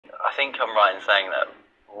think I'm right in saying that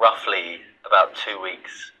roughly about 2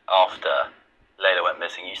 weeks after Layla went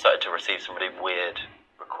missing, you started to receive some really weird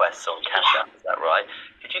requests on Cash App. Is that right?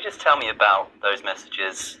 Could you just tell me about those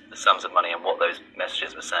messages, the sums of money, and what those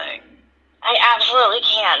messages were saying? I absolutely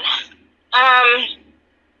can.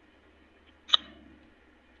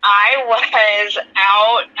 I was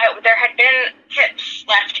out. There had been tips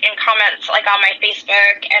left in comments, like on my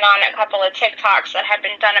Facebook and on a couple of TikToks that had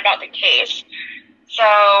been done about the case. So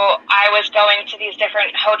I was going to these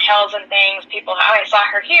different hotels and things. People, oh, I saw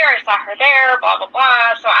her here, I saw her there, blah, blah,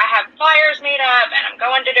 blah. So I have flyers made up, and I'm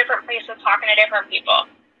going to different places, talking to different people.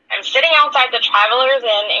 I'm sitting outside the Travelers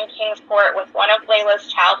Inn in Kingsport with one of Layla's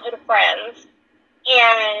childhood friends,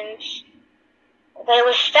 and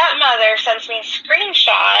Layla's stepmother sends me a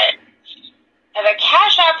screenshot of a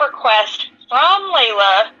Cash App request from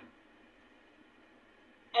Layla,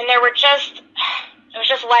 and it was just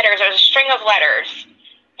letters. It was a string of letters,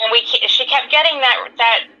 and she kept getting that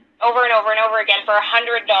over and over and over again for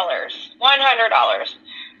 $100.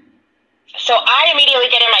 So I immediately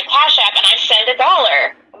get in my Cash App and I send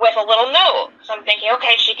 $1 with a little note. So I'm thinking,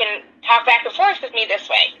 okay, she can talk back and forth with me this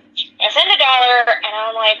way. I send $1 and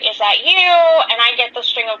I'm like, is that you? And I get the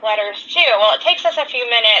string of letters too. Well, it takes us a few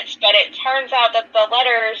minutes, but it turns out that the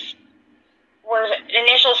letters were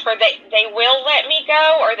initials for they will let me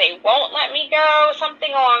go or they won't let me go, something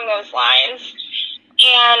along those lines.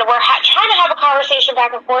 And we're trying to have a conversation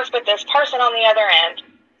back and forth with this person on the other end.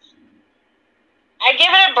 I give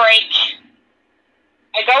it a break.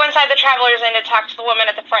 I go inside the Travelers Inn to talk to the woman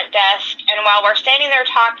at the front desk, and while we're standing there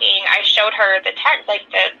talking, I showed her the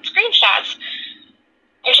screenshots,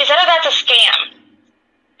 and she said, oh, that's a scam.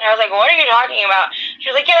 And I was like, what are you talking about?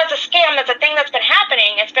 She was like, yeah, that's a scam. That's a thing that's been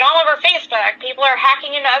happening. It's been all over Facebook. People are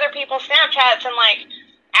hacking into other people's Snapchats and, like,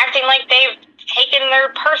 acting like they've taken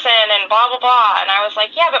their person and blah, blah, blah. And I was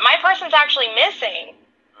like, yeah, but my person's actually missing.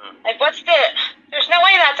 Like, there's no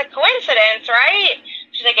way that's a coincidence, right?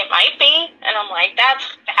 She's like, it might be. And I'm like, that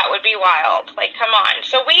would be wild. Like, come on.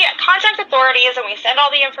 So we contact authorities and we send all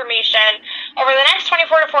the information. Over the next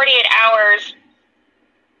 24 to 48 hours,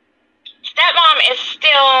 stepmom is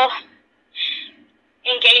still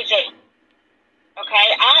engaging. Okay?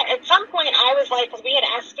 At some point, I was like, because we had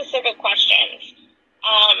asked specific questions.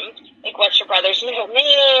 Like, what's your brother's middle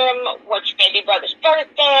name? What's your baby brother's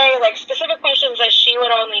birthday? Like, specific questions that she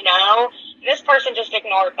would only know. This person just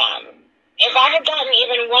ignored them. If I had gotten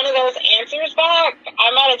even one of those answers back, I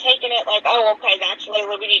might have taken it like, oh, okay, that's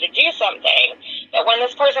Layla, we need to do something. But when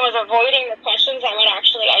this person was avoiding the questions that would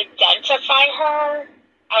actually identify her,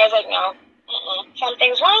 I was like, no,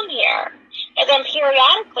 something's wrong here. And then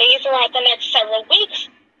periodically, throughout the next several weeks,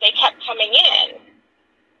 they kept coming in.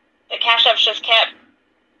 The Cash Apps just kept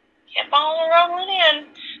on rolling in.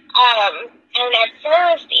 And at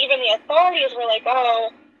first, even the authorities were like, oh,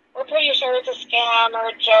 we're pretty sure it's a scam or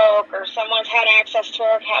a joke or someone's had access to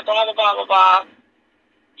our account, blah, blah, blah, blah, blah.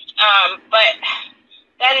 But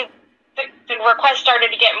then the requests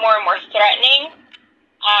started to get more and more threatening.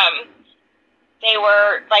 They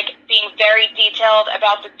were, like, being very detailed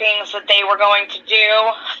about the things that they were going to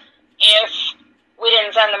do if we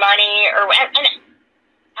didn't send the money. And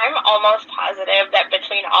I'm almost positive that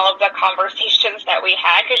between all of the conversations that we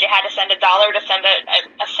had, because you had to send $1 to send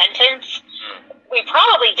a sentence, we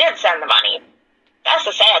probably did send the money. That's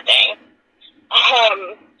the sad thing.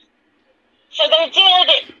 So they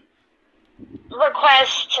did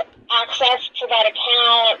request access to that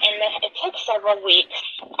account, and it took several weeks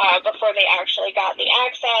before they actually got the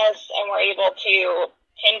access and were able to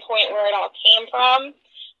pinpoint where it all came from.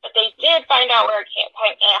 But they did find out where it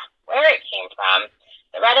came from.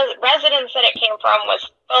 The residence that it came from was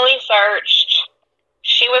fully searched.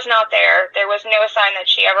 She was not there. There was no sign that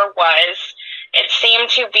she ever was. It seemed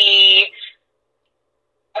to be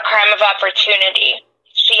a crime of opportunity.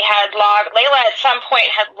 Layla at some point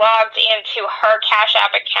had logged into her Cash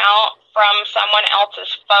App account from someone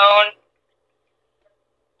else's phone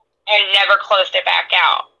and never closed it back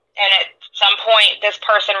out. And at some point, this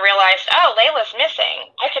person realized, oh, Layla's missing.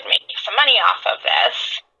 I could make some money off of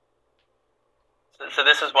this. So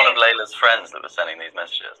this is one of Layla's friends that was sending these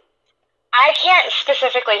messages? I can't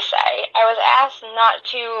specifically say. I was asked not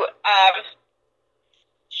to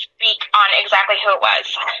speak on exactly who it was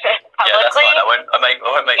publicly. Yeah, that's fine. I won't make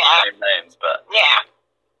the name names, but... Yeah.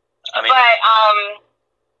 I mean... But,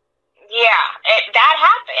 that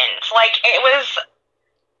happened. Like, it was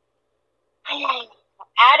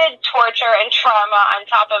added torture and trauma on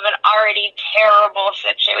top of an already terrible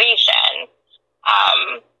situation.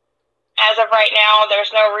 As of right now,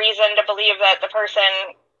 there's no reason to believe that the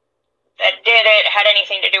person that did it had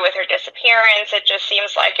anything to do with her disappearance. It just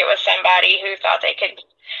seems like it was somebody who thought they could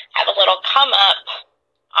have a little